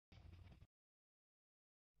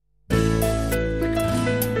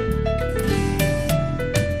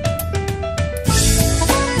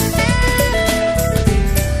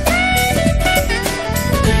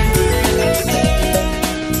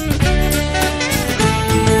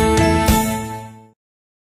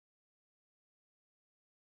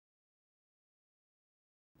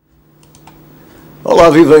Olá,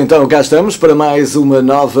 viva, então cá estamos para mais uma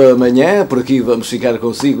nova manhã. Por aqui vamos ficar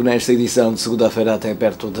consigo nesta edição de segunda-feira até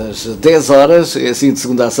perto das 10 horas, é assim de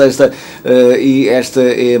segunda a sexta, e esta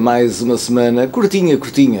é mais uma semana curtinha,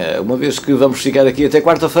 uma vez que vamos ficar aqui até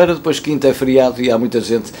quarta-feira, depois quinta é feriado e há muita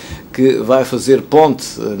gente que vai fazer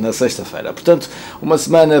ponte na sexta-feira. Portanto, uma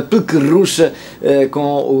semana pequerrucha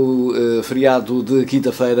com o feriado de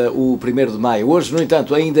quinta-feira, o 1º de maio. Hoje, no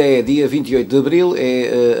entanto, ainda é dia 28 de Abril,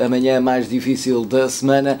 é a manhã mais difícil da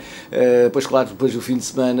semana, pois claro, depois do fim de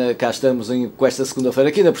semana cá estamos com esta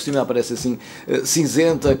segunda-feira, que ainda por cima aparece assim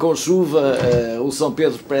cinzenta, com chuva, o São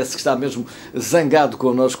Pedro parece que está mesmo zangado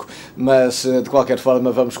connosco, mas de qualquer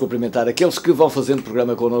forma vamos cumprimentar aqueles que vão fazendo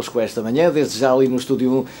programa connosco esta manhã. Desde já ali no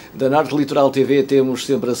estúdio 1 da Norte Litoral TV temos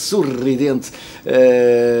sempre a sorridente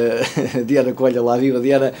Diana Coelho. Lá viva,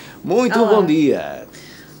 Diana, muito Olá. Bom dia.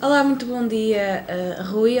 Olá, muito bom dia,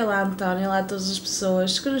 Rui, olá António, olá a todas as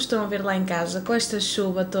pessoas que nos estão a ver lá em casa com esta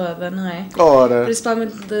chuva toda, não é? Ora.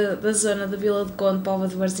 Principalmente da zona da Vila de Conde, Póvoa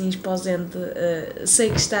de Varzim, Esposende, sei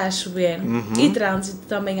que está a chover e trânsito,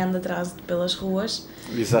 também anda trânsito pelas ruas.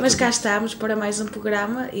 Exatamente. Mas cá estamos para mais um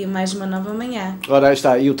programa e mais uma nova manhã. Ora, aí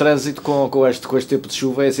está, e o trânsito com este tempo de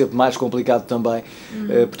chuva é sempre mais complicado também,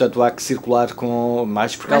 portanto há que circular com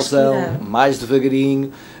mais precaução, mais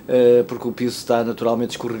devagarinho, porque o piso está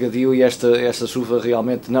naturalmente escorregadio e esta chuva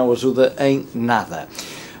realmente não ajuda em nada.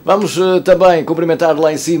 Vamos também cumprimentar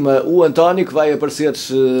lá em cima o António, que vai aparecer,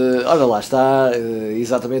 olha lá está,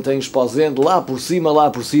 exatamente em Esposende, lá por cima,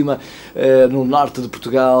 no norte de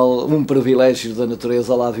Portugal, um privilégio da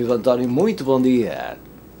natureza. Olá, viva António, muito bom dia.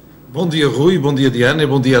 Bom dia, Rui, bom dia, Diana, e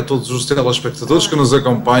bom dia a todos os telespectadores que nos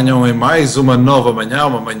acompanham em mais uma nova manhã,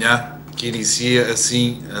 uma manhã que inicia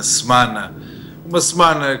assim a semana. Uma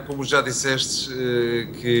semana, como já disseste,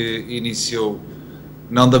 que iniciou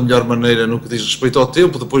não da melhor maneira no que diz respeito ao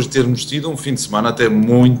tempo, depois de termos tido um fim de semana até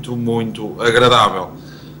muito agradável.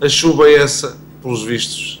 A chuva essa, pelos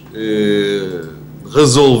vistos,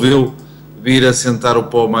 resolveu vir assentar o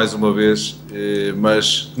pó mais uma vez,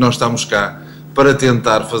 mas nós estamos cá para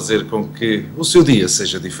tentar fazer com que o seu dia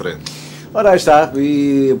seja diferente. Ora, aí está,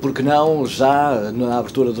 e por que não, já na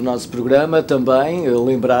abertura do nosso programa, também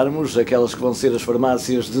lembrarmos aquelas que vão ser as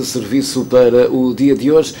farmácias de serviço para o dia de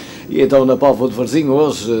hoje. E então na Póvoa de Varzim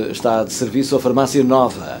hoje está de serviço a farmácia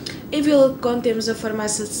nova. Em Vila de Conde temos a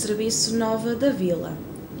farmácia de serviço nova da Vila.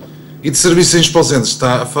 E de serviço em Esposende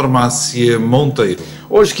está a farmácia Monteiro.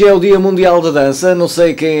 Hoje que é o Dia Mundial da Dança, não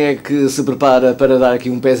sei quem é que se prepara para dar aqui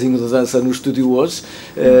um pezinho de dança no estúdio hoje,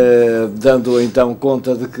 dando então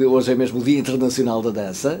conta de que hoje é mesmo o Dia Internacional da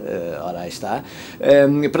Dança, ora aí está.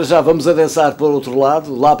 Para já vamos a dançar para o outro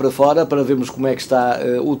lado, lá para fora, para vermos como é que está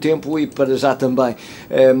o tempo e para já também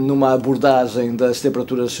numa abordagem das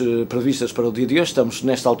temperaturas previstas para o dia de hoje. Estamos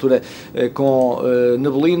nesta altura com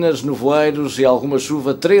neblinas, nevoeiros e alguma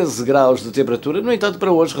chuva, 13 graus de temperatura. No entanto,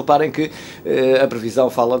 para hoje, reparem que a previsão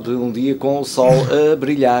fala de um dia com o sol a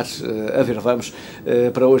brilhar. A ver, vamos,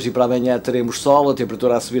 para hoje e para amanhã teremos sol, a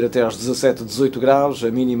temperatura a subir até aos 17, 18 graus, a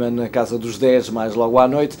mínima na casa dos 10, mais logo à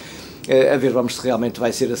noite. A ver, vamos se realmente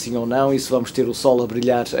vai ser assim ou não, e se vamos ter o sol a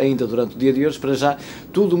brilhar ainda durante o dia de hoje. Para já,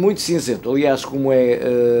 tudo muito cinzento. Aliás, como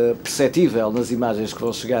é perceptível nas imagens que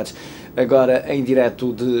vão chegar agora em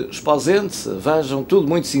direto de Esposende, vejam, tudo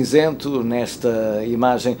muito cinzento nesta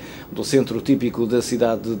imagem do centro típico da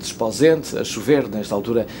cidade de Esposende, a chover nesta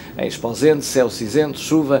altura em Esposende, céu cinzento,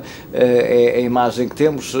 chuva, é a imagem que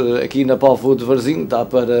temos aqui na Póvoa de Varzim. Dá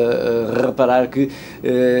para reparar que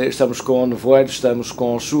estamos com nevoeiro, estamos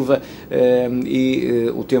com chuva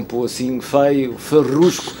e o tempo assim feio,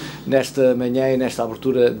 farrusco nesta manhã e nesta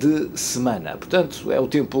abertura de semana. Portanto, é o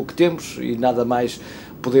tempo que temos e nada mais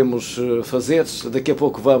podemos fazer. Daqui a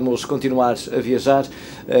pouco vamos continuar a viajar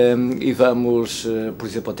e vamos, por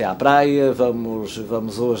exemplo, até à praia,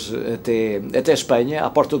 vamos hoje até Espanha, à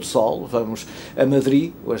Porta do Sol, vamos a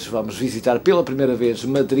Madrid, hoje vamos visitar pela primeira vez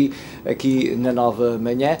Madrid aqui na nova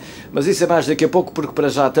manhã, mas isso é mais daqui a pouco, porque para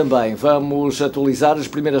já também vamos atualizar as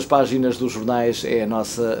primeiras páginas dos jornais, é a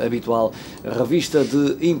nossa habitual revista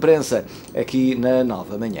de imprensa aqui na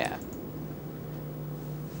nova manhã.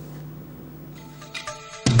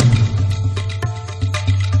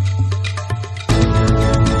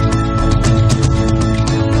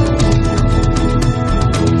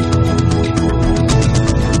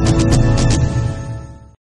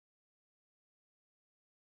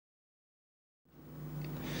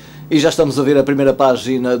 E já estamos a ver a primeira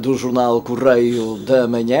página do jornal Correio da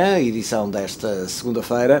Manhã, edição desta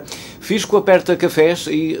segunda-feira. Fisco aperta cafés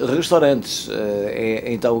e restaurantes.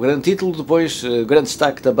 É então o grande título. Depois, grande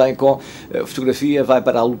destaque também com fotografia, vai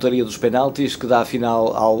para a lotaria dos penaltis, que dá a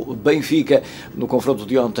final ao Benfica no confronto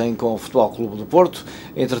de ontem com o Futebol Clube do Porto.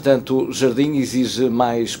 Entretanto, Jardim exige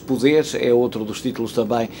mais poder, é outro dos títulos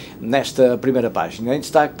também nesta primeira página. Em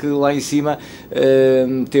destaque lá em cima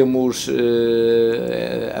temos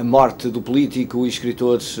a morte do político e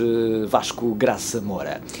escritor Vasco Graça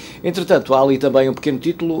Moura. Entretanto, há ali também um pequeno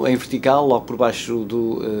título em vertical, logo por baixo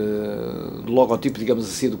do logotipo, digamos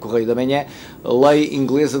assim, do Correio da Manhã. A lei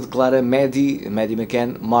inglesa declara Maddie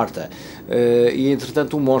McCann morta. E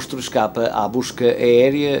entretanto um monstro escapa à busca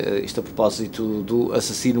aérea, isto a propósito do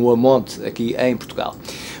assassino a monte aqui em Portugal.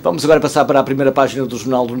 Vamos agora passar para a primeira página do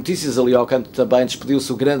Jornal de Notícias. Ali ao canto também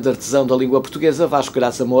despediu-se o grande artesão da língua portuguesa, Vasco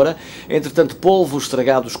Graça Moura. Entretanto, polvo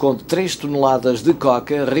estragado esconde 3 toneladas de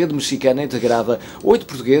coca. A rede mexicana integrava 8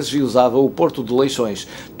 portugueses e usava o Porto de Leixões.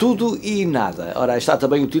 Tudo e nada. Ora, está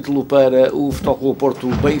também o título para o Futebol Clube Porto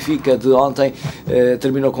Benfica de ontem.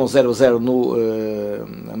 Terminou com 0-0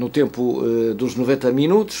 no tempo dos 90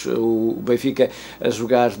 minutos. O Benfica a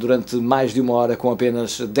jogar durante mais de uma hora com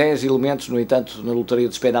apenas 10 elementos. No entanto, na lotaria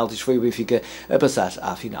dos penaltis foi o Benfica a passar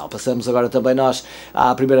à final. Passamos agora também nós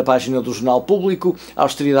à primeira página do Jornal Público. A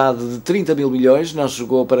austeridade de 30 mil milhões não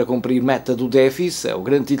chegou para cumprir meta do déficit, é o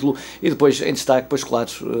grande título. E depois em destaque, pois claro,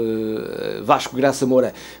 Vasco Graça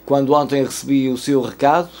Moura, quando ontem recebi o seu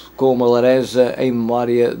recado com uma laranja em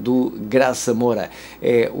memória do Graça Moura.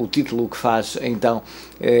 É o título que faz então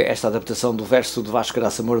esta adaptação do verso de Vasco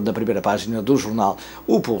Graça Moura na primeira página do jornal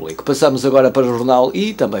O Público. Passamos agora para o jornal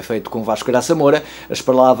I, também feito com Vasco Graça Moura, as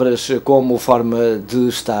palavras como forma de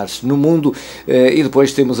estar no mundo, e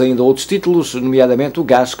depois temos ainda outros títulos, nomeadamente o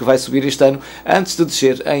gás que vai subir este ano antes de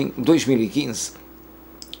descer em 2015.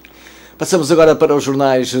 Passamos agora para os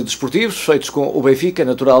jornais desportivos, feitos com o Benfica,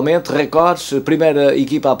 naturalmente, recordes, primeira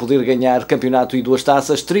equipa a poder ganhar campeonato e 2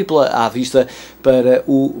 taças, tripla à vista para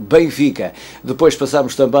o Benfica. Depois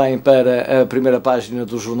passamos também para a primeira página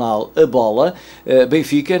do jornal A Bola,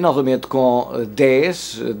 Benfica, novamente com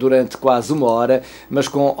 10, durante quase uma hora, mas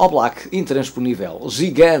com Oblak intransponível.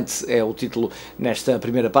 Gigante é o título nesta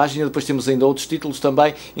primeira página. Depois temos ainda outros títulos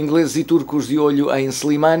também, ingleses e turcos de olho em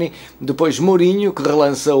Slimani, depois Mourinho, que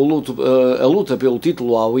relança a luta pelo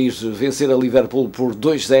título ao ir vencer a Liverpool por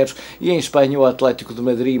 2-0, e em Espanha o Atlético de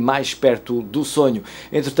Madrid mais perto do sonho.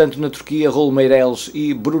 Entretanto, na Turquia, Raul Meireles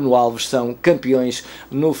e Bruno Alves são campeões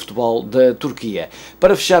no futebol da Turquia.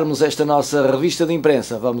 Para fecharmos esta nossa revista de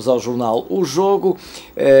imprensa, vamos ao jornal O Jogo,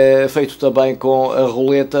 feito também com a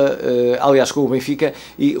roleta, aliás com o Benfica,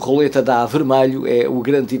 e roleta dá vermelho, é o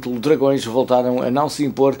grande título. Dragões voltaram a não se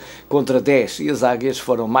impor contra 10 e as águias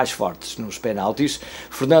foram mais fortes nos penaltis.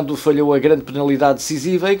 Fernando falhou a grande penalidade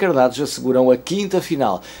decisiva e Cardados asseguram a 5ª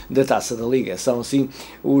final da Taça da Liga. São assim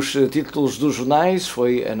os títulos dos jornais,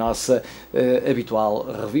 foi a nossa habitual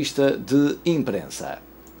revista de imprensa.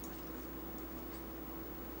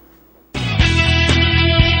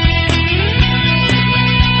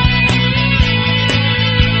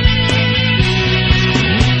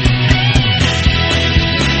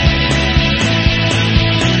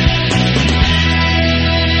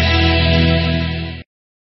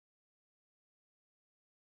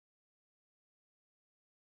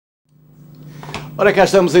 Ora, cá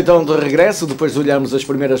estamos então de regresso, depois de olharmos as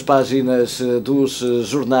primeiras páginas dos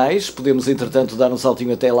jornais. Podemos, entretanto, dar um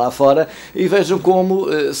saltinho até lá fora e vejam como,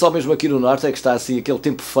 só mesmo aqui no Norte, é que está assim aquele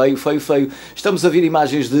tempo feio. Estamos a ver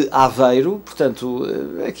imagens de Aveiro, portanto,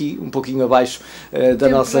 aqui, um pouquinho abaixo da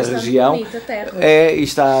nossa região. Bonito, a terra. E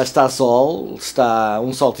está sol, está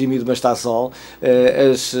um sol tímido, mas está sol.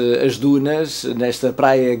 As dunas, nesta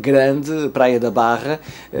praia grande, Praia da Barra,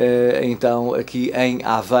 então aqui em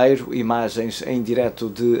Aveiro, imagens em direto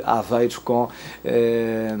de Aveiro com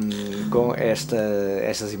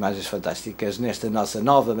estas imagens fantásticas nesta nossa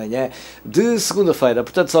nova manhã de segunda-feira.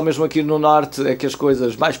 Portanto, só mesmo aqui no Norte é que as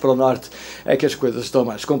coisas, mais para o Norte, é que as coisas estão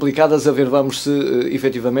mais complicadas. A ver, vamos se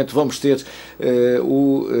efetivamente vamos ter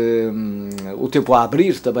o tempo a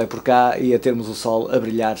abrir também por cá e a termos o sol a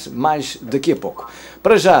brilhar mais daqui a pouco.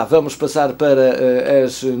 Para já, vamos passar para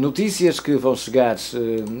as notícias que vão chegar.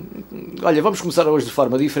 Olha, vamos começar hoje de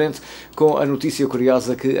forma diferente com a notícia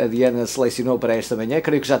curiosa que a Diana selecionou para esta manhã.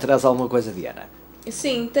 Creio que já terás alguma coisa, Diana.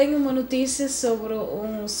 Sim, tenho uma notícia sobre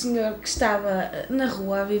um senhor que estava na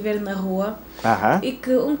rua, a viver na rua, e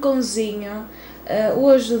que um cãozinho o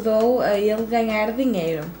ajudou a ele ganhar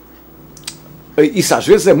dinheiro. Isso às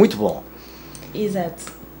vezes é muito bom. Exato.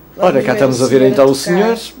 Ora, cá estamos a ver então o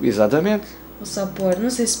senhor, exatamente. Vou só pôr,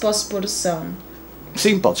 não sei se posso pôr o som.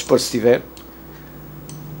 Sim, podes pôr se tiver.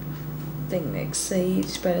 Tenho é que sair,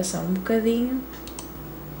 espera só um bocadinho.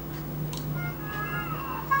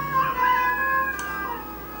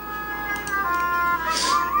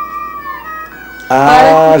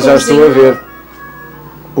 Ah, já estou a ver.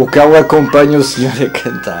 O cão acompanha o senhor a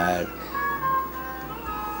cantar.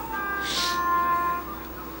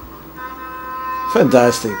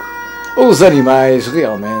 Fantástico. Os animais,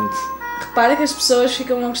 realmente. Repara que as pessoas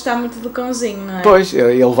ficam a gostar muito do cãozinho, não é? Pois,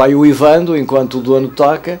 ele vai uivando enquanto o dono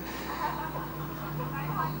toca.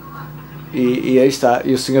 E aí está.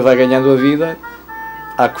 E o senhor vai ganhando a vida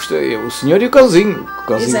à custa. O senhor e o cãozinho. O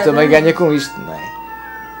cãozinho também ganha com isto, não é?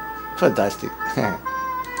 Fantástico.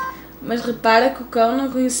 Mas repara que o cão não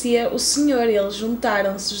conhecia o senhor, eles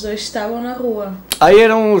juntaram-se, os dois estavam na rua. Ah,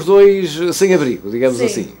 eram os dois sem abrigo, digamos Sim.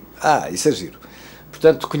 assim. Ah, isso é giro.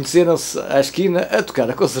 Portanto, conheceram-se à esquina a tocar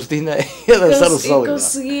a concertina e a dançar o sol. E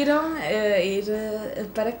conseguiram ir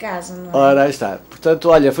para casa, não é? Ora, aí está. Portanto,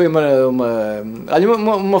 olha, foi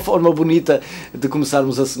uma forma bonita de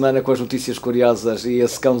começarmos a semana com as notícias curiosas e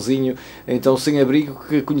esse cãozinho, então sem-abrigo,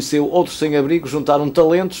 que conheceu outros sem-abrigo, juntaram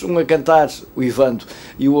talentos, um a cantar, uivando,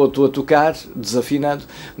 e o outro a tocar, desafinando,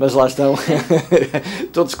 mas lá estão,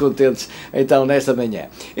 todos contentes, então, nesta manhã.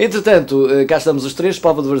 Entretanto, cá estamos os três,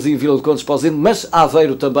 Póvoa de Varzim, Vila de Conde, Esposende, mas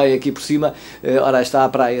Aveiro também aqui por cima. Ora, está a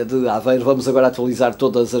praia de Aveiro. Vamos agora atualizar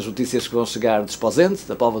todas as notícias que vão chegar de Esposende,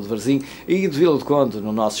 da Póvoa de Varzim e de Vila de Conde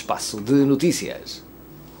no nosso espaço de notícias.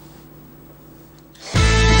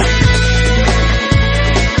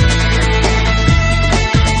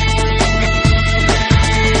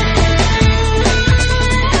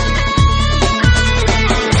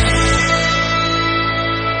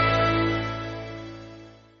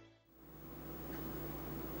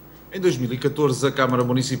 Em 2014, a Câmara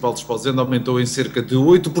Municipal de Esposende aumentou em cerca de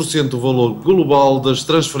 8% o valor global das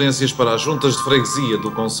transferências para as juntas de freguesia do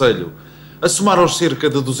concelho. A somar aos cerca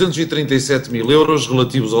de 237 mil euros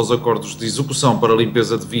relativos aos acordos de execução para a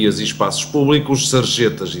limpeza de vias e espaços públicos,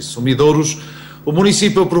 sarjetas e sumidouros, o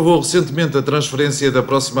município aprovou recentemente a transferência de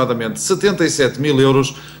aproximadamente 77 mil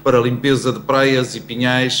euros para a limpeza de praias e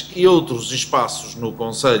pinhais e outros espaços no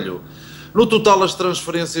concelho. No total, as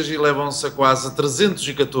transferências elevam-se a quase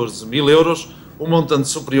 314 mil euros, um montante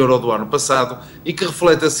superior ao do ano passado e que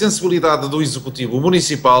reflete a sensibilidade do Executivo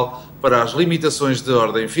Municipal para as limitações de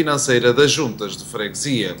ordem financeira das juntas de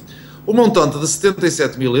freguesia. O montante de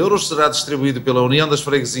 77 mil euros será distribuído pela União das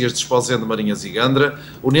Freguesias de Esposende, Marinhas e Gandra,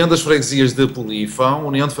 União das Freguesias de Poliifão,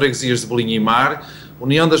 União de Freguesias de Bolinha e Mar,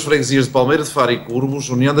 União das Freguesias de Palmeira de Faro e Curvos,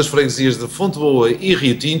 União das Freguesias de Fonte Boa e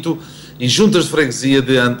Rio Tinto e juntas de freguesia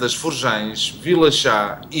de Antas, Forjães, Vila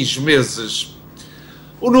Chá e Gemeses.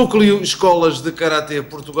 O Núcleo Escolas de Karatê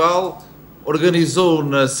Portugal organizou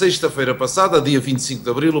na sexta-feira passada, dia 25 de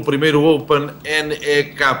abril, o primeiro Open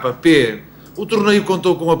NEKP. O torneio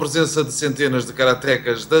contou com a presença de centenas de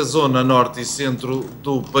karatecas da zona norte e centro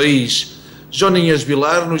do país. Joninhas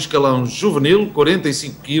Vilar, no escalão juvenil,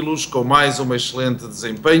 45 quilos, com mais um excelente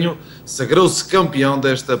desempenho, sagrou-se campeão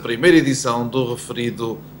desta primeira edição do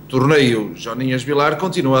referido torneio. Joninhas Vilar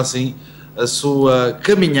continua assim a sua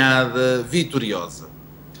caminhada vitoriosa.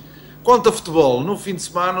 Quanto a futebol, no fim de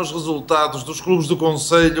semana os resultados dos clubes do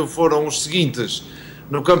concelho foram os seguintes.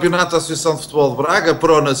 No Campeonato da Associação de Futebol de Braga,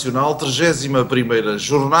 Pro Nacional, 31ª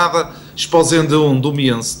jornada, Esposende 1,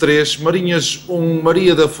 Domiense 3, Marinhas 1,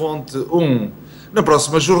 Maria da Fonte 1. Na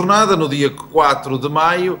próxima jornada, no dia 4 de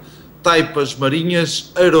maio, Taipas,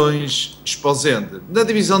 Marinhas, Arões, Esposende. Na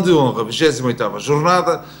divisão de honra, 28ª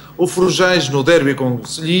jornada, o Forjães, no derby com o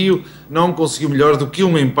Concelho, não conseguiu melhor do que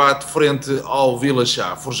um empate frente ao Vila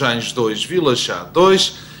Chá. Forjães 2, Vila Chá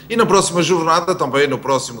 2. E na próxima jornada, também no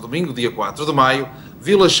próximo domingo, dia 4 de maio,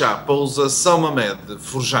 Vila Chá pousa São Mamede,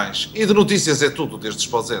 Forjães. E de notícias é tudo desde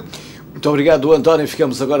Esposende. Muito obrigado, António.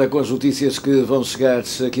 Ficamos agora com as notícias que vão chegar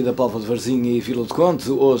aqui da Póvoa de Varzim e Vila de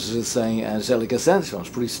Conde, hoje sem Angélica Santos. Vamos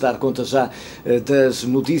por isso dar conta já das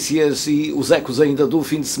notícias e os ecos ainda do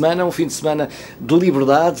fim de semana. Um fim de semana de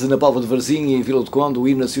liberdade na Póvoa de Varzim e em Vila de Conde. O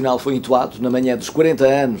hino nacional foi entoado na manhã dos 40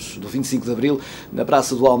 anos do 25 de abril, na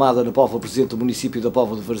Praça do Almada, na Póvoa. O presidente do município da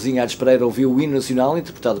Póvoa de Varzim, Aires Pereira, ouviu o hino nacional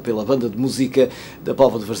interpretado pela banda de música da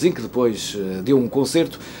Póvoa de Varzim, que depois deu um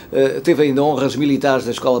concerto. Teve ainda honras militares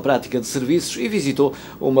da Escola Prática de serviços e visitou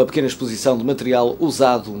uma pequena exposição de material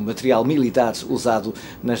usado, material militar usado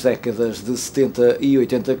nas décadas de 70 e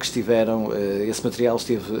 80 que esse material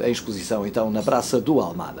esteve em exposição então na Praça do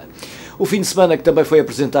Almada. O fim de semana que também foi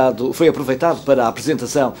aproveitado para a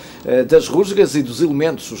apresentação das rusgas e dos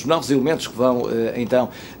elementos, os novos elementos que vão então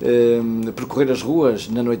percorrer as ruas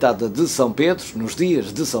na noitada de São Pedro, nos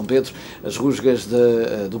dias de São Pedro, as rusgas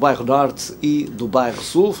do bairro Norte e do bairro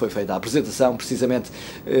Sul. Foi feita a apresentação precisamente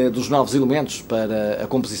dos novos elementos para a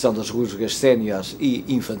composição das rusgas sénior e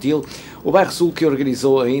infantil. O bairro Sul que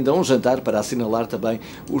organizou ainda um jantar para assinalar também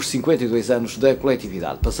os 52 anos da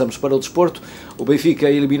coletividade. Passamos para o desporto. O Benfica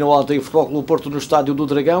eliminou ontem o Futebol Clube Porto no Estádio do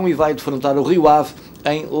Dragão e vai defrontar o Rio Ave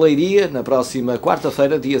em Leiria na próxima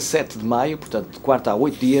quarta-feira, dia 7 de maio, portanto de quarta a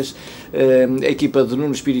 8 dias. A equipa de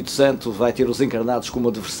Nuno Espírito Santo vai ter os encarnados como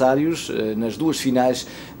adversários nas duas finais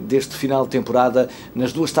deste final de temporada,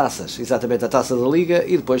 nas duas taças, exatamente a Taça da Liga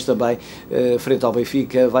e depois também, frente ao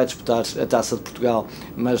Benfica, vai disputar a Taça de Portugal,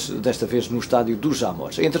 mas desta vez no estádio dos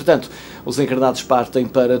Jamores. Entretanto, os encarnados partem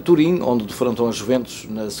para Turim, onde defrontam a Juventus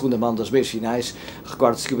na segunda mão das meias finais.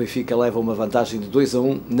 Recorde-se que o Benfica leva uma vantagem de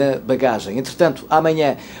 2-1 na bagagem. Entretanto,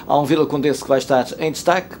 amanhã há um Vila Condense que vai estar em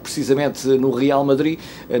destaque, precisamente no Real Madrid,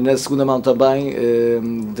 na segunda mão também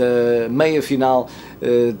da meia final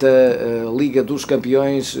da Liga dos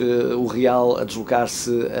Campeões, o Real a deslocar-se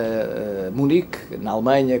a Munique, na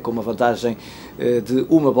Alemanha, com uma vantagem de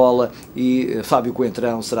uma bola, e Fábio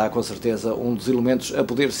Coentrão será com certeza um dos elementos a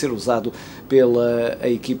poder ser usado pela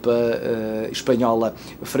equipa espanhola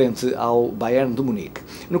frente ao Bayern de Munique.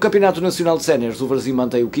 No Campeonato Nacional de Séniores, o Varzim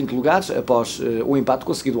mantém o quinto lugar após o empate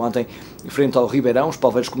conseguido ontem frente ao Ribeirão. Os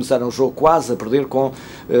palveiros começaram o jogo quase a perder, com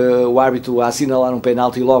o árbitro a assinalar um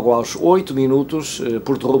penalti logo aos 8 minutos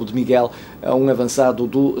por derrubo de Miguel a um avançado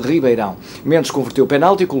do Ribeirão. Mendes converteu o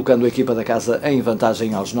penalti, colocando a equipa da casa em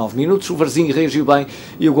vantagem aos 9 minutos. O Varzim reagiu bem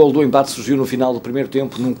e o golo do empate surgiu no final do primeiro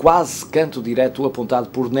tempo, num quase canto direto apontado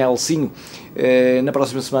por Nelsinho. Na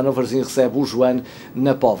próxima semana o Varzim recebe o Joane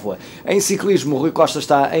na Póvoa. Em ciclismo, o Rui Costa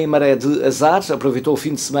está em maré de azar, aproveitou o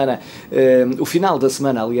fim de semana, o final da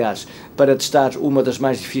semana, aliás, para testar uma das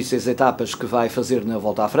mais difíceis etapas que vai fazer na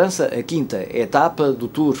Volta à França. A quinta etapa do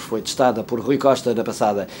Tour foi testada por Rui Costa na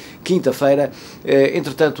passada quinta-feira.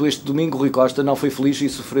 Entretanto, este domingo Rui Costa não foi feliz e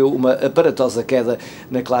sofreu uma aparatosa queda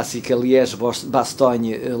na clássica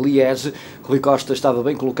Liège-Bastogne-Liège. Rui Costa estava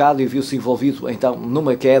bem colocado e viu-se envolvido então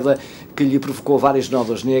numa queda que lhe provocou várias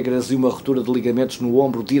nódoas negras e uma ruptura de ligamentos no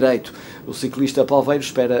ombro direito. O ciclista palveiro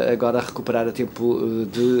espera agora recuperar a tempo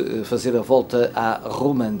de fazer a volta à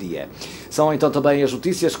Romandia. São então também as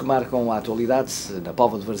notícias que marcam a atualidade na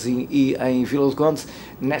Póvoa de Varzim e em Vila do Conde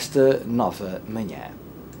nesta nova manhã.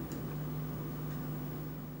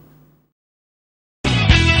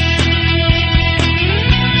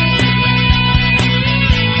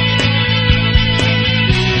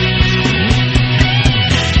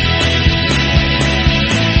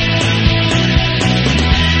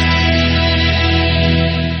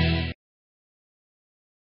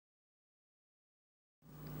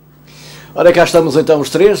 Ora, cá estamos então os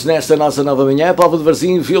três, nesta nossa nova manhã, Póvoa de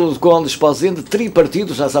Varzim, Vila do Conde, Esposende,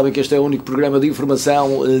 tripartido. Já sabem que este é o único programa de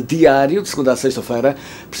informação diário, de segunda a sexta-feira,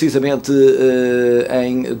 precisamente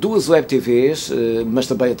em duas web TVs, mas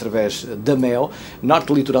também através da MEO,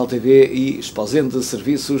 Norte Litoral TV e Esposende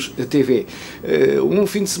Serviços TV. Um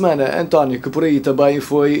fim de semana, António, que por aí também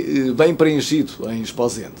foi bem preenchido em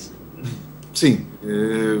Esposende. Sim,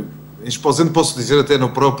 em Esposende posso dizer até no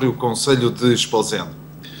próprio concelho de Esposende.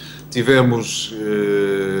 Tivemos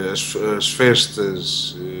as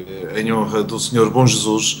festas em honra do Senhor Bom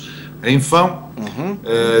Jesus em Fão.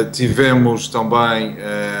 Tivemos também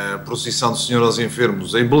a procissão do Senhor aos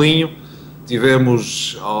Enfermos em Belinho.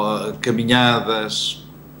 Tivemos caminhadas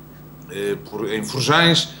em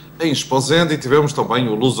Forjães, em Esposende, e tivemos também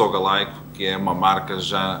o Luso Galaico, que é uma marca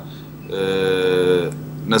já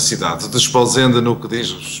na cidade de Esposende no que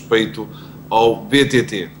diz respeito ao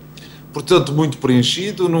BTT. Portanto, muito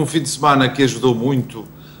preenchido, num fim de semana que ajudou muito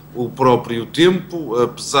o próprio tempo,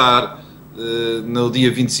 apesar no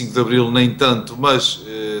dia 25 de Abril nem tanto, mas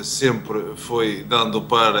sempre foi dando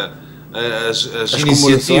para as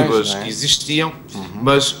iniciativas que existiam,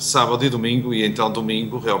 mas sábado e domingo, e então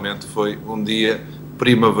domingo realmente foi um dia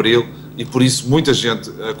primaveril, e por isso muita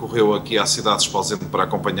gente acorreu aqui à cidade de Esposende para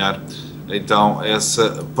acompanhar então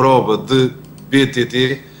essa prova de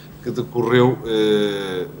BTT que decorreu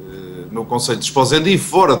no concelho de Esposende e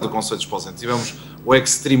fora do concelho de Esposende. Tivemos o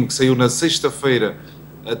Extreme, que saiu na sexta-feira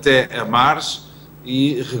até a Mares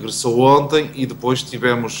e regressou ontem, e depois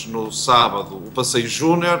tivemos no sábado o Passeio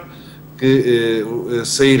Júnior, que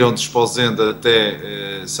saíram de Esposende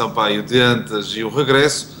até Sampaio de Antas e o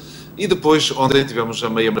regresso, e depois ontem tivemos a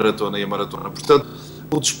meia maratona e a maratona. Portanto,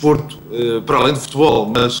 o desporto, para além do futebol,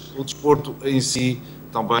 mas o desporto em si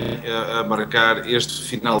também a marcar este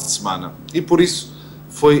final de semana. E por isso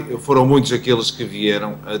foram muitos aqueles que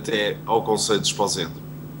vieram até ao concelho de Esposende.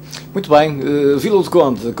 Muito bem, Vila do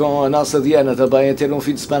Conde, com a nossa Diana também a ter um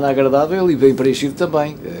fim de semana agradável e bem preenchido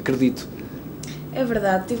também, acredito. É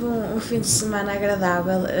verdade, tive um fim de semana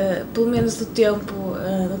agradável, pelo menos o tempo,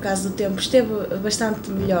 no caso do tempo, esteve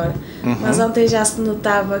bastante melhor, mas ontem já se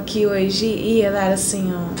notava que hoje ia dar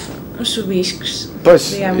assim uns chubiscos.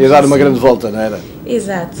 Pois, ia dar uma grande volta, não era?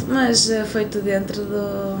 Exato, mas foi tudo dentro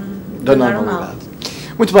da normal.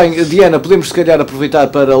 Muito bem, Diana, podemos se calhar aproveitar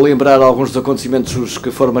para lembrar alguns dos acontecimentos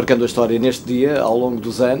que foram marcando a história neste dia, ao longo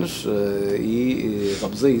dos anos, e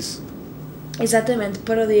vamos a isso. Exatamente,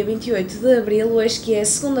 para o dia 28 de Abril, hoje que é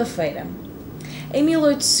segunda-feira. Em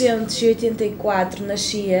 1884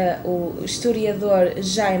 nascia o historiador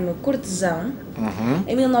Jaime Cortesão.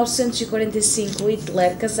 Em 1945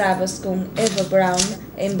 Hitler casava-se com Eva Braun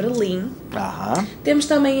em Berlim. Temos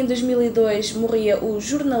também em 2002 morria o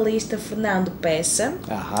jornalista Fernando Peça.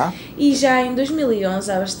 E já em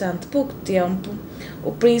 2011, há bastante pouco tempo,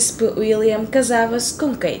 o príncipe William casava-se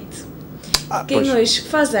com Kate. Quem hoje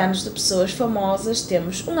faz anos de pessoas famosas,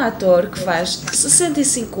 temos um ator que faz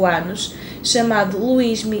 65 anos, chamado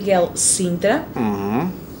Luís Miguel Sintra.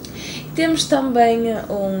 Temos também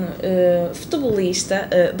um futebolista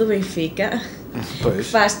do Benfica, que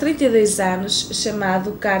faz 32 anos,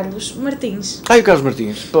 chamado Carlos Martins. O Carlos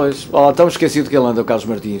Martins, pois, estamos esquecido que ele anda, o Carlos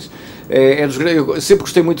Martins. Eu sempre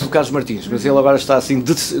gostei muito do Carlos Martins, mas ele agora está assim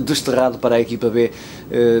desterrado para a equipa B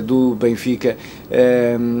do Benfica.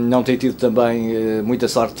 Não tem tido também muita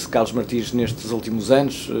sorte Carlos Martins nestes últimos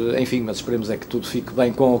anos, enfim, mas esperemos é que tudo fique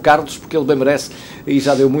bem com o Carlos, porque ele bem merece e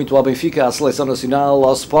já deu muito ao Benfica, à Seleção Nacional,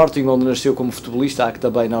 ao Sporting, onde nasceu como futebolista, há que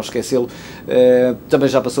também não esquecê-lo. Também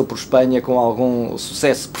já passou por Espanha com algum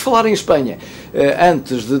sucesso. Por falar em Espanha,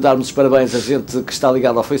 antes de darmos os parabéns a gente que está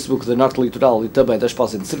ligado ao Facebook da Norte Litoral e também da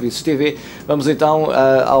Esposende Serviços TV, vamos então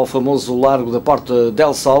ao famoso Largo da Porta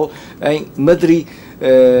del Sol, em Madrid.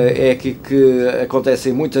 É aqui que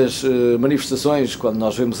acontecem muitas manifestações quando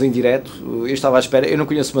nós vemos em direto. Eu estava à espera, eu não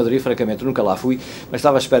conheço Madrid, francamente, nunca lá fui, mas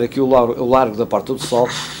estava à espera que o Largo da Porta do Sol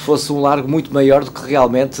fosse um largo muito maior do que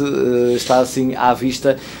realmente está assim à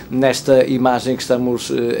vista nesta imagem que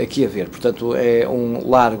estamos aqui a ver. Portanto, é um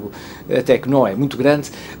largo até que não é muito grande,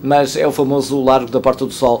 mas é o famoso Largo da Porta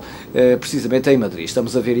do Sol, precisamente em Madrid.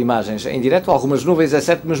 Estamos a ver imagens em direto, algumas nuvens, é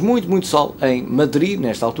certo, mas muito sol em Madrid,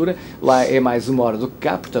 nesta altura. Lá é mais uma hora do que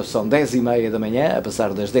cá, portanto são 10h30 da manhã, a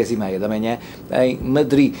passar das 10h30 da manhã em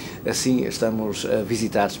Madrid. Assim estamos a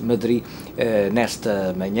visitar Madrid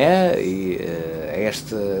nesta manhã e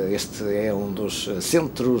este é um dos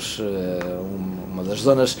centros, uma das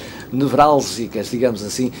zonas nevrálgicas, digamos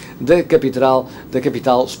assim, da capital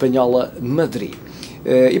espanhola, Madrid.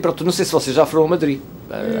 E pronto, não sei se vocês já foram a Madrid.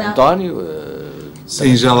 António?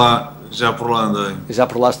 Sim, já por lá andei. Já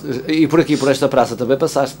por lá, e por aqui, por esta praça também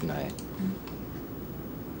passaste, não é?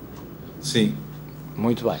 Sim.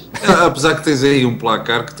 Muito bem. Apesar que tens aí um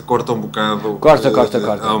placar que te corta um bocado corta.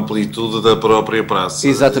 a amplitude da própria praça.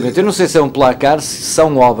 Exatamente. Eu não sei se é um placar, se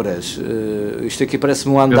são obras. Isto aqui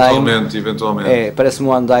parece-me um andaime. Eventualmente. Parece-me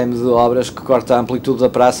um andaime de obras que corta a amplitude da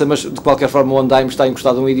praça, mas de qualquer forma o andaime está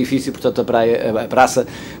encostado a um edifício, portanto a praça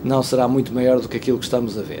não será muito maior do que aquilo que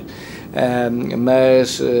estamos a ver.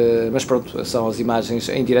 Mas pronto, são as imagens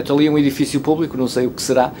em direto. Ali é um edifício público, não sei o que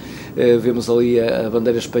será. Vemos ali a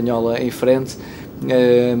bandeira espanhola em frente.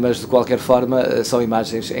 Mas de qualquer forma são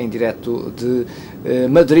imagens em direto de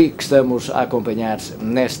Madrid que estamos a acompanhar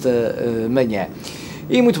nesta manhã.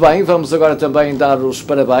 E muito bem, vamos agora também dar os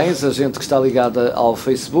parabéns a gente que está ligada ao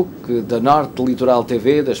Facebook da Norte Litoral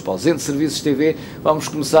TV, da Esposende Serviços TV. Vamos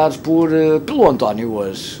começar pelo António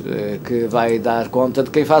hoje, que vai dar conta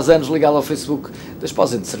de quem faz anos ligado ao Facebook da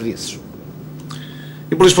Esposende Serviços.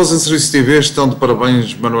 E pela Esposende Serviços TV estão de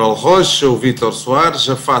parabéns Manuel Rocha, o Vítor Soares,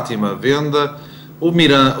 a Fátima Venda,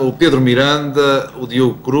 o Pedro Miranda, o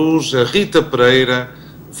Diogo Cruz, a Rita Pereira,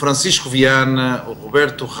 o Francisco Viana, o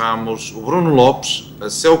Roberto Ramos, o Bruno Lopes, a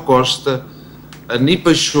Céu Costa, a Ni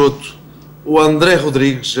Peixoto, o André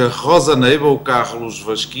Rodrigues, a Rosa Neiva, o Carlos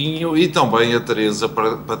Vasquinho e também a Teresa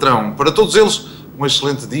Patrão. Para todos eles, um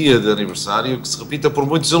excelente dia de aniversário, que se repita por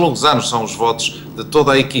muitos e longos anos, são os votos de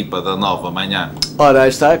toda a equipa da Nova Manhã. Ora, aí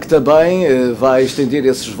está, que também vai estender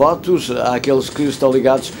esses votos àqueles que estão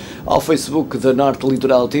ligados ao Facebook da Norte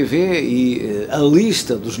Litoral TV e a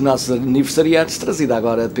lista dos nossos aniversariantes trazida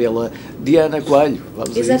agora pela Diana Coelho.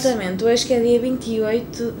 Vamos Exatamente, hoje que é dia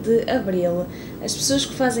 28 de Abril. As pessoas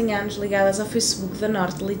que fazem anos ligadas ao Facebook da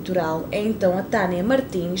Norte Litoral é então a Tânia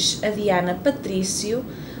Martins, a Diana Patrício,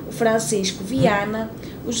 o Francisco Viana,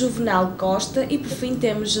 o Juvenal Costa e por fim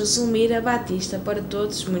temos a Zulmira Batista. Para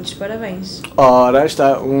todos, muitos parabéns. Ora, aí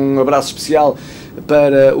está, um abraço especial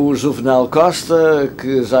para o Juvenal Costa,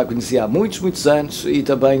 que já conhecia há muitos anos, e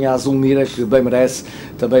também à Zulmira, que bem merece,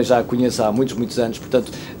 também já a conheço há muitos anos.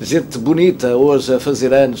 Portanto, gente bonita hoje a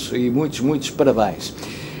fazer anos e muitos parabéns.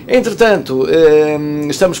 Entretanto,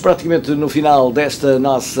 estamos praticamente no final desta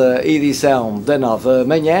nossa edição da Nova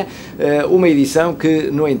Manhã, uma edição que,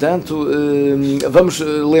 no entanto, vamos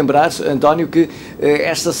lembrar, António, que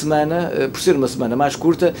esta semana, por ser uma semana mais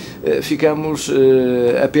curta, ficamos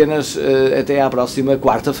apenas até à próxima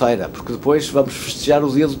quarta-feira, porque depois vamos festejar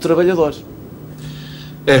o Dia do Trabalhador.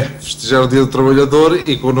 Festejar o Dia do Trabalhador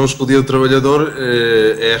e connosco o Dia do Trabalhador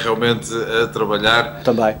é realmente a trabalhar,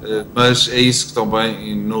 também. Mas é isso que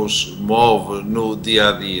também nos move no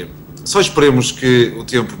dia-a-dia. Só esperemos que o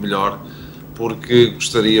tempo melhore, porque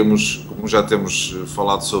gostaríamos, como já temos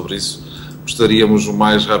falado sobre isso, gostaríamos o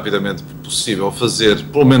mais rapidamente possível fazer,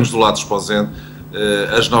 pelo menos do lado de Esposende,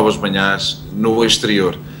 as novas manhãs no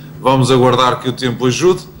exterior. Vamos aguardar que o tempo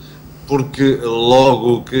ajude, porque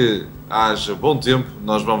logo que haja bom tempo,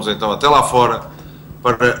 nós vamos então até lá fora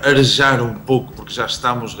para arejar um pouco, porque já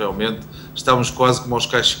estamos quase como aos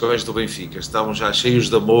cascóis do Benfica, estamos já cheios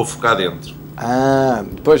de mofo cá dentro.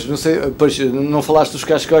 Pois não falaste dos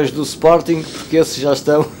cascóis do Sporting, porque esses já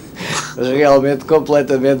estão realmente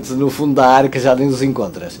completamente no fundo da arca, já nem os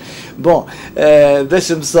encontras. Bom,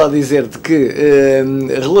 deixa-me só dizer-te que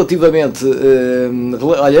relativamente,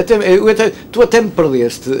 olha, tu até me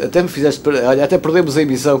perdeste, até me fizeste, olha, até perdemos a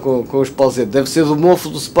emissão com o Esposende, deve ser do mofo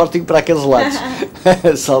do Sporting para aqueles lados,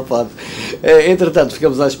 só pode. Entretanto,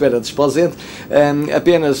 ficamos à espera de Esposende,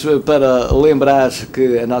 apenas para lembrar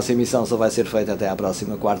que a nossa emissão só vai ser feita até à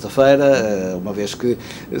próxima quarta-feira, uma vez que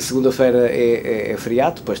segunda-feira é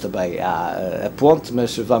feriado, depois também há a ponte,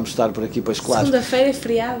 mas vamos estar por aqui, pois claro. Segunda-feira é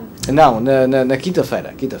feriado? Não, na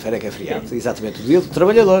quinta-feira é que é feriado, exatamente,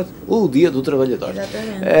 o Dia do Trabalhador,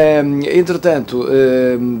 Exatamente. Entretanto,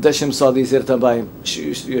 deixem-me só dizer também,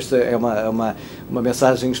 esta é uma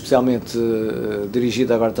mensagem especialmente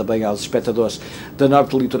dirigida agora também aos espectadores da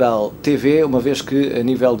Norte Litoral TV, uma vez que a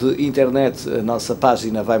nível de internet a nossa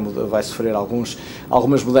página vai sofrer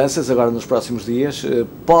algumas mudanças agora nos próximos dias.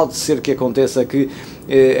 Pode ser que aconteça que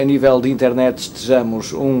a nível de internet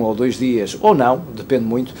estejamos 1 ou 2 dias, ou não, depende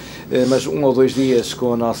muito, mas 1 ou 2 dias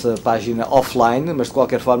com a nossa página offline, mas de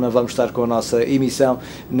qualquer forma vamos estar com a nossa emissão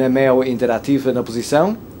na MEO interativa na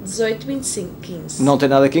posição 18, 25, 15. Não tem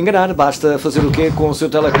nada que enganar, basta fazer o quê com o seu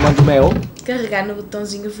telecomando MEO? Carregar no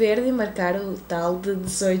botãozinho verde e marcar o tal de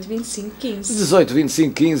 18, 25, 15. 18,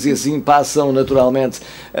 25, 15 e assim passam naturalmente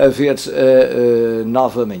a ver a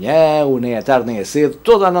Nova Manhã, o Nem é Tarde Nem é Cedo,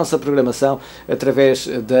 toda a nossa programação através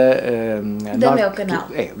da MEO Canal.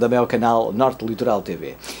 Da MEO Canal Norte Litoral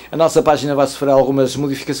TV. A nossa página vai sofrer algumas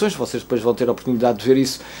modificações, vocês depois vão ter a oportunidade de ver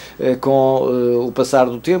isso com o passar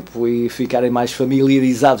do tempo e ficarem mais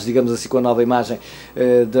familiarizados, digamos assim, com a nova imagem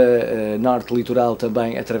da Norte Litoral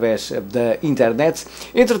também através da internet.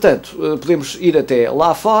 Entretanto, podemos ir até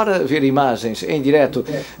lá fora, ver imagens em direto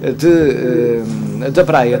da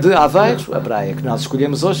praia de Aveiro, a praia que nós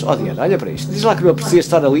escolhemos hoje. Oh, Diana, olha para isto, diz lá que não aprecia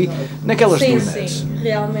estar ali naquelas dunas. Sim,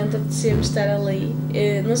 realmente aprecia-me estar ali.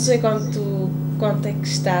 Eu não sei quanto é que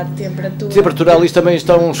está a temperatura. A temperatura ali também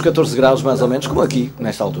estão uns 14 graus mais ou menos, como aqui,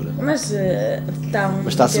 nesta altura. Mas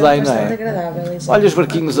está-se bem, não é? Agradável, olha os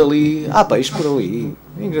barquinhos ali, há peixe por ali,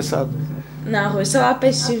 engraçado. Não, Rui, só há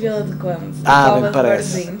peixes em Vila de Conde. Bem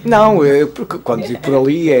parece. Não, porque quando digo por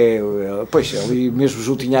ali pois, ali mesmo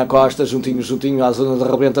juntinho à costa, juntinho à zona de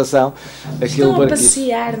arrebentação. Estão a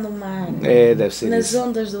passear no mar. Deve ser nas isso.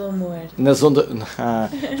 Ondas do amor. Nas ondas...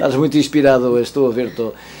 estás muito inspirado hoje, estou a ver,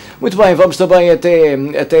 Muito bem, vamos também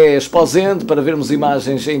até Esposende para vermos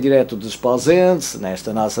imagens em direto de Esposende,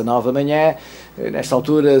 nesta nossa nova manhã. Nesta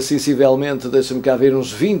altura, sensivelmente, deixa-me cá ver uns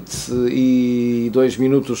 22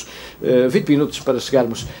 minutos, 20 minutos para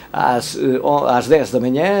chegarmos às 10 da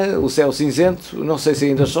manhã, o céu cinzento, não sei se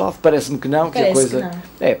ainda chove, parece-me que não,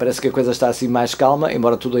 parece que a coisa está assim mais calma,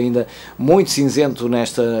 embora tudo ainda muito cinzento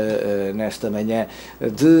nesta manhã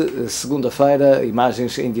de segunda-feira,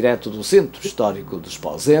 imagens em direto do Centro Histórico de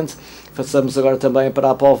Esposende. Esposende. Passamos agora também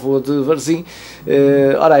para a Póvoa de Varzim.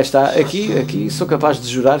 Ora, aí está, aqui sou capaz de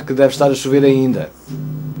jurar que deve estar a chover ainda.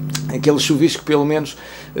 Aquele chuvisco, pelo menos,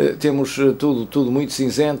 temos tudo muito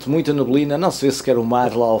cinzento, muita neblina, não se vê sequer o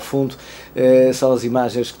mar lá ao fundo. São as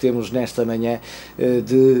imagens que temos nesta manhã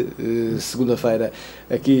de segunda-feira,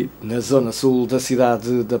 aqui na zona sul da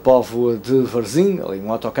cidade da Póvoa de Varzim, ali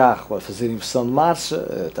um autocarro a fazer inversão de marcha,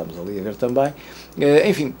 estamos ali a ver também.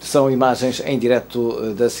 Enfim, são imagens em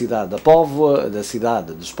direto da cidade da Póvoa, da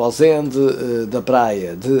cidade de Esposende, da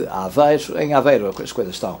praia de Aveiro. Em Aveiro as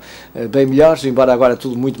coisas estão bem melhores, embora agora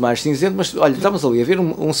tudo muito mais cinzento, mas olha, estamos ali a ver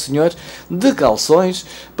um senhor de calções,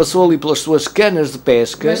 passou ali pelas suas canas de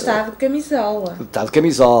pesca. Mas está de camisola. Está de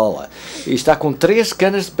camisola. E está com 3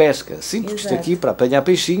 canas de pesca. Sim, porque isto aqui, para apanhar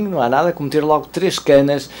peixinho, não há nada como ter logo 3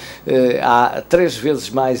 canas. Há 3 vezes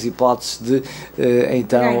mais hipóteses de,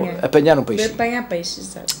 então, apanhar um peixinho. De apanhar peixe,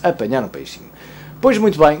 exato. Apanhar um peixinho. Pois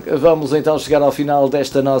muito bem, vamos então chegar ao final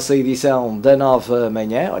desta nossa edição da Nova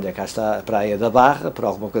Manhã. Olha, cá está a Praia da Barra, por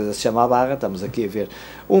alguma coisa se chama a Barra. Estamos aqui a ver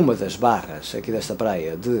uma das barras aqui desta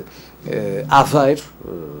praia de Aveiro,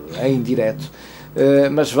 em direto.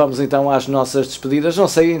 Mas vamos então às nossas despedidas. Não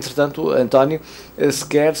sei, entretanto, António, se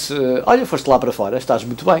queres... olha, foste lá para fora, estás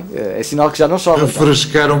muito bem. É sinal que já não chove.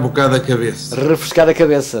 Refrescar então um bocado a cabeça. Refrescar a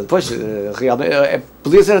cabeça. Pois, realmente,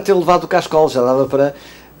 podias era ter levado o cascol, já dava para...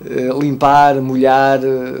 limpar, molhar,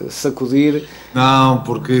 sacudir. Não,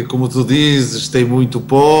 porque como tu dizes, tem muito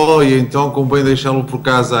pó e então convém deixá-lo por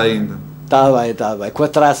casa ainda. Está bem. Com a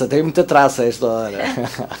traça, tem muita traça a esta hora.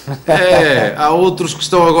 Há outros que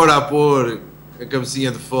estão agora a pôr a cabecinha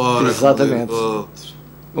de fora. Exatamente.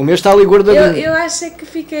 O meu está ali guardadinho. Eu acho que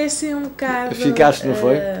fiquei assim um bocado... Ficaste, não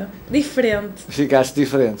foi? Diferente. Ficaste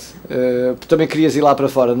diferente. Também querias ir lá para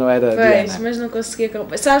fora, não era, Pois, Diana? mas não conseguia...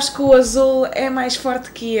 Sabes que o azul é mais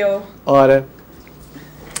forte que eu. Ora,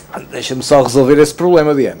 deixa-me só resolver esse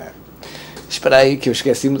problema, Diana. Espera aí, que eu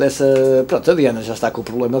esqueci-me dessa... Pronto, a Diana já está com o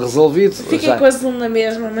problema resolvido. Fiquei com a azul na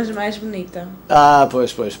mesma, mas mais bonita.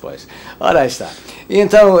 Pois. Ora, aí está. E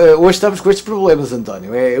então, hoje estamos com estes problemas,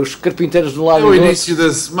 António. Os carpinteiros de um lado e do outro. O início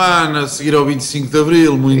da semana, a seguir ao 25 de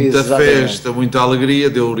Abril, muita festa, muita alegria,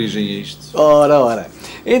 deu origem a isto. Ora.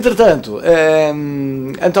 Entretanto,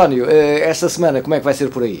 António, esta semana como é que vai ser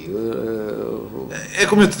por aí? É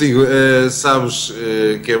como eu te digo, sabes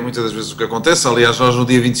que é muitas das vezes o que acontece. Aliás, nós no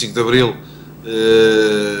dia 25 de Abril,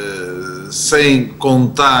 sem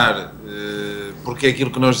contar, porque é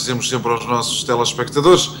aquilo que nós dizemos sempre aos nossos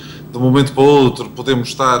telespectadores, de um momento para o outro podemos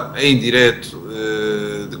estar em direto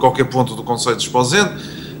de qualquer ponto do concelho de Esposende,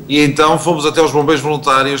 e então fomos até aos bombeiros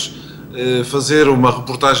voluntários fazer uma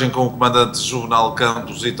reportagem com o comandante Juvenal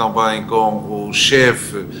Campos e também com o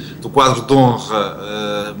chefe do quadro de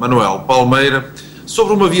honra, Manuel Palmeira,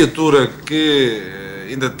 sobre uma viatura que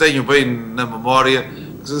ainda tenho bem na memória,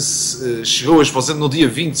 que chegou a Esposende no dia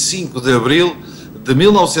 25 de Abril de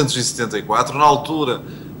 1974. Na altura,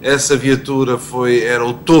 essa viatura era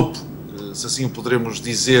o topo, se assim poderemos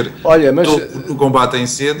dizer, topo do combate a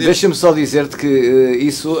incêndios. Deixa-me só dizer-te que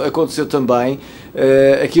isso aconteceu também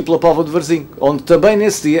aqui pela Póvoa de Varzim, onde também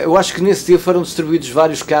nesse dia, eu acho que nesse dia foram distribuídos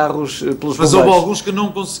vários carros pelos bombeiros. Mas houve alguns que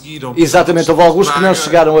não conseguiram. Exatamente, houve alguns que não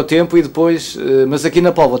chegaram a tempo e depois, mas aqui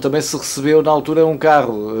na Póvoa também se recebeu na altura um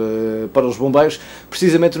carro para os bombeiros,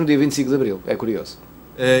 precisamente no dia 25 de Abril, é curioso.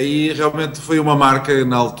 E realmente foi uma marca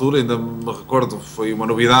na altura, ainda me recordo, foi uma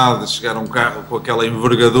novidade chegar um carro com aquela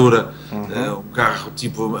envergadura, um carro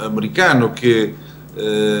tipo americano que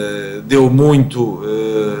deu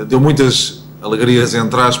muitas alegrias,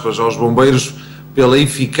 entre aspas, aos bombeiros pela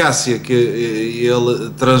eficácia que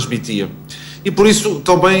ele transmitia. E por isso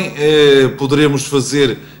também poderemos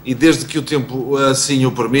fazer, e desde que o tempo assim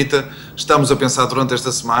o permita, estamos a pensar durante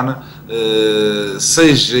esta semana,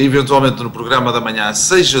 seja eventualmente no programa da manhã,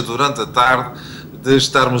 seja durante a tarde, de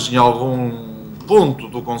estarmos em algum ponto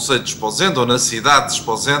do concelho de Esposende ou na cidade de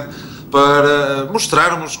Esposende para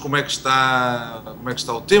mostrarmos como é que está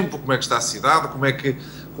o tempo, como é que está a cidade, como é que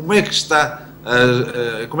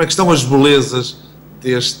estão as belezas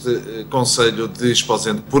deste concelho de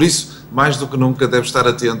Esposende. Por isso, mais do que nunca, deve estar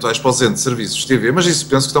atento à Esposende Serviços TV, mas isso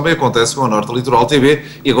penso que também acontece com a Norte Litoral TV,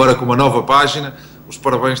 e agora com uma nova página. Os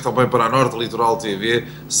parabéns também para a Norte Litoral TV,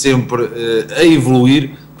 sempre a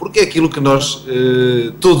evoluir, porque é aquilo que nós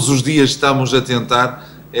todos os dias estamos a tentar,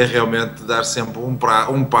 é realmente dar sempre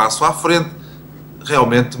um passo à frente,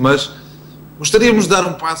 realmente, mas gostaríamos de dar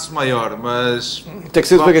um passo maior, mas tem que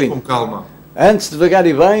ser devagarinho. Com calma. Antes devagar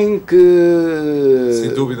e bem que... Sem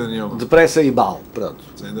dúvida nenhuma. Depressa e mal, pronto.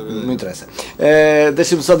 Sem dúvida Não nenhuma. interessa.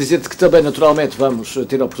 Deixa-me só dizer-te que também, naturalmente, vamos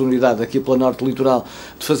ter a oportunidade aqui pela Norte Litoral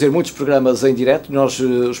de fazer muitos programas em direto. Nós,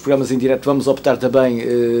 os programas em direto, vamos optar também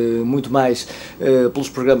muito mais pelos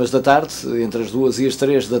programas da tarde, entre as 2 e as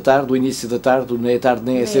 3 da tarde, o início da tarde, nem é tarde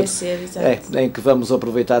nem é cedo. Em que vamos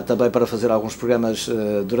aproveitar também para fazer alguns programas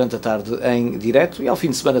durante a tarde em direto, e ao fim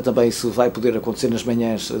de semana também isso vai poder acontecer nas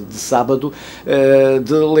manhãs de sábado.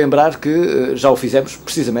 De lembrar que já o fizemos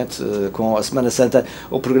precisamente com a Semana Santa,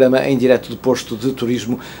 o programa em direto do posto de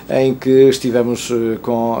turismo, em que estivemos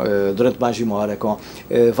durante mais de uma hora com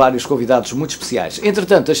vários convidados muito especiais.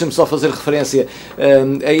 Entretanto, deixa-me só fazer referência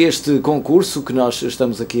a este concurso que nós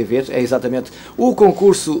estamos aqui a ver. É exatamente o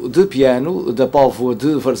concurso de piano da Póvoa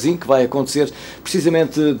de Varzim, que vai acontecer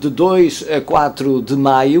precisamente de 2 a 4 de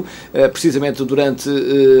maio, precisamente durante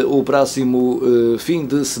o próximo fim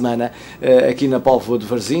de semana, aqui na Póvoa de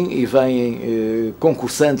Varzim, e vêm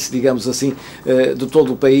concursantes, digamos assim, de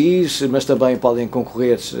todo o país, mas também podem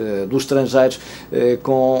concorrer dos estrangeiros,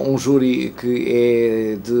 com um júri que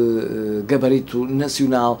é de gabarito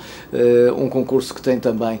nacional, um concurso que tem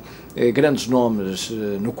também grandes nomes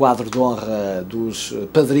no quadro de honra dos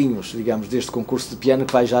padrinhos, digamos, deste concurso de piano,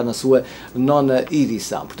 que vai já na sua 9ª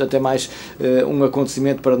edição. Portanto, é mais um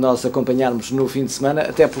acontecimento para nós acompanharmos no fim de semana,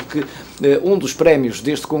 até porque um dos prémios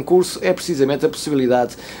deste concurso é precisamente a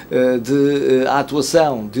possibilidade de a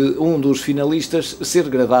atuação de um dos finalistas ser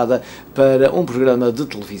gravada para um programa de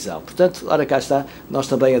televisão. Portanto, ora cá está, nós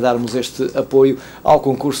também a darmos este apoio ao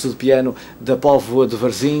concurso de piano da Póvoa de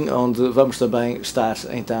Varzim, onde vamos também estar,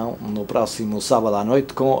 então, no próximo sábado à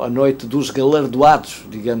noite, com a noite dos galardoados,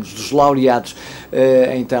 digamos, dos laureados,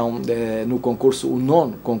 então, no concurso, o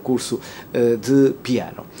 9º concurso de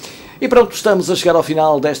piano. E pronto, estamos a chegar ao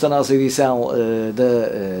final desta nossa edição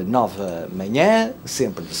da Nova Manhã,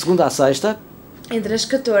 sempre de segunda a sexta. Entre as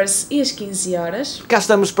 14 e as 15 horas. Cá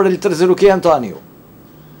estamos para lhe trazer o quê, António?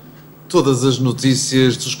 Todas as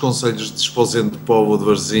notícias dos concelhos de Esposende, Póvoa de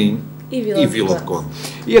Varzim e Vila de Conde.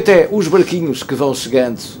 E até os barquinhos que vão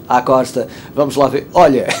chegando à costa. Vamos lá ver.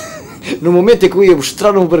 Olha, no momento em que eu ia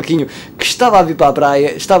mostrar um barquinho que estava a vir para a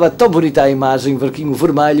praia, estava tão bonita a imagem, barquinho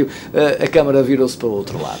vermelho, a câmara virou-se para o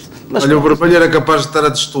outro lado. Mas, olha, o vermelho era capaz de estar a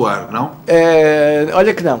destoar, não?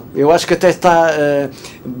 Olha que não. Eu acho que até está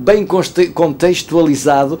bem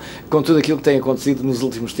contextualizado com tudo aquilo que tem acontecido nos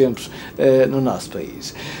últimos tempos no nosso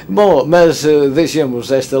país. Bom, mas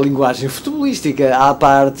deixemos esta linguagem futebolística à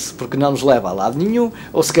parte, porque não nos leva a lado nenhum,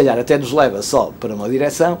 ou se calhar até nos leva só para uma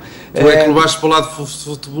direção. Tu é que levaste para o lado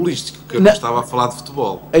futebolístico, que eu não estava a falar de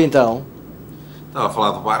futebol. Então? Estava a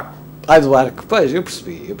falar do barco. Do barco, pois, eu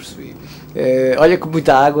percebi. Olha que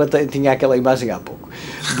muita água, tinha aquela imagem há pouco.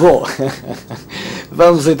 Bom,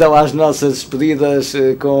 vamos então às nossas despedidas,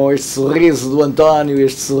 com este sorriso do António,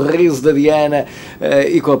 este sorriso da Diana,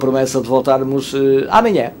 e com a promessa de voltarmos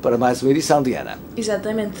amanhã para mais uma edição, Diana.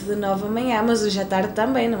 Exatamente, de 9 amanhã, mas hoje à tarde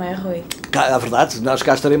também, não é, Rui? É verdade, nós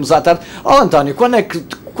cá estaremos à tarde. António, quando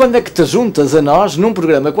é que te juntas a nós, num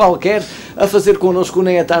programa qualquer, a fazer connosco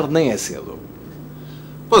nem à tarde nem é cedo?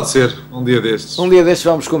 Pode ser, um dia destes. Um dia destes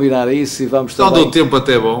vamos combinar isso e vamos também... também... Então, do tempo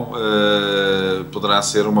até bom, poderá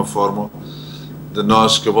ser uma forma de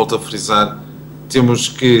nós, que eu volto a frisar, temos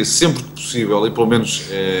que, sempre que possível, e pelo menos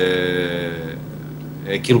é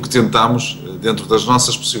aquilo que tentamos, dentro das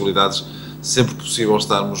nossas possibilidades, sempre que possível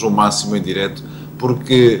estarmos o máximo em direto,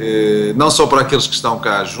 porque não só para aqueles que estão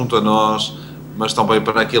cá junto a nós, mas também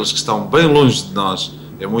para aqueles que estão bem longe de nós,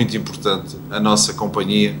 é muito importante a nossa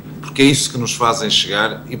companhia, porque é isso que nos fazem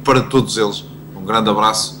chegar, e para todos eles um grande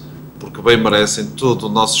abraço, porque bem merecem todo o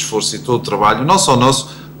nosso esforço e todo o trabalho, não só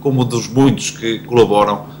nosso, como dos muitos que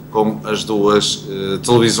colaboram com as duas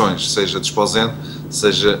televisões, seja de Esposende,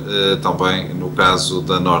 seja também no caso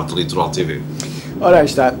da Norte Litoral TV. Ora, aí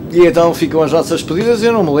está. E então ficam as nossas despedidas.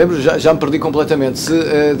 Eu não me lembro, já me perdi completamente, se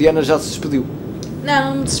a Diana já se despediu.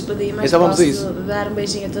 Não me despedi, mas então posso dar um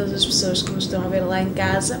beijinho a todas as pessoas que nos estão a ver lá em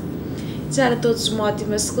casa. Desejar a todos uma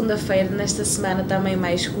ótima segunda-feira, nesta semana também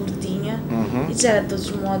mais curtinha, e desejar a todos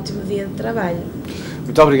um ótimo dia de trabalho.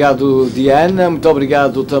 Muito obrigado, Diana, muito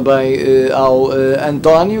obrigado também ao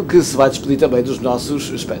António, que se vai despedir também dos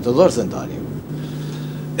nossos espectadores, António.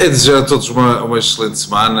 É desejar a todos uma excelente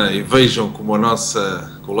semana, e vejam como a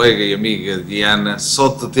nossa colega e amiga Diana, só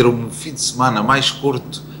de ter um fim de semana mais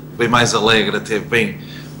curto, bem mais alegre, até bem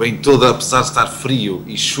toda, apesar de estar frio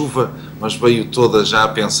e chuva, mas veio toda já a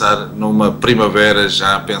pensar numa primavera,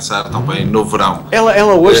 já a pensar também no verão.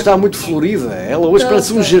 Ela hoje está muito florida, ela hoje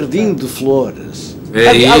parece um jardim de flores.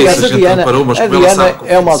 Aliás, a Diana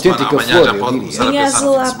é uma autêntica flor. Já pode começar a pensar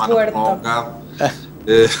no fim de semana prolongado.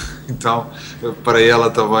 Então, para ela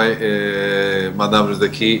também mandamos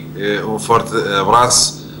daqui um forte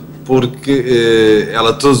abraço, porque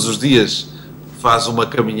ela todos os dias faz uma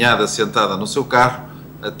caminhada sentada no seu carro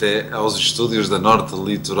até aos estúdios da Norte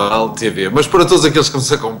Litoral TV. Mas para todos aqueles que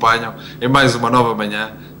nos acompanham em mais uma nova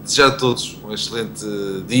manhã, desejar a todos um excelente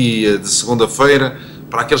dia de segunda-feira.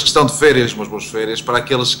 Para aqueles que estão de férias, umas boas férias. Para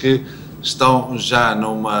aqueles que estão já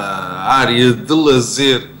numa área de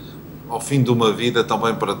lazer ao fim de uma vida,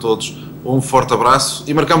 também para todos um forte abraço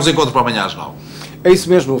e marcamos encontro para amanhã às 9. É isso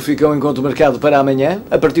mesmo, fica um encontro marcado para amanhã,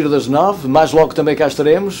 a partir das 9, mais logo também cá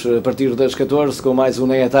estaremos, a partir das 14 com mais um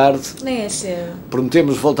Nem é Tarde. Nem é cedo.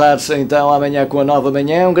 Prometemos voltar então amanhã com a nova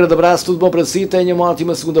manhã. Um grande abraço, tudo bom para si, tenha uma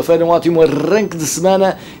ótima segunda-feira, um ótimo arranque de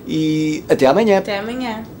semana e até amanhã. Até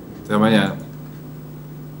amanhã. Até amanhã.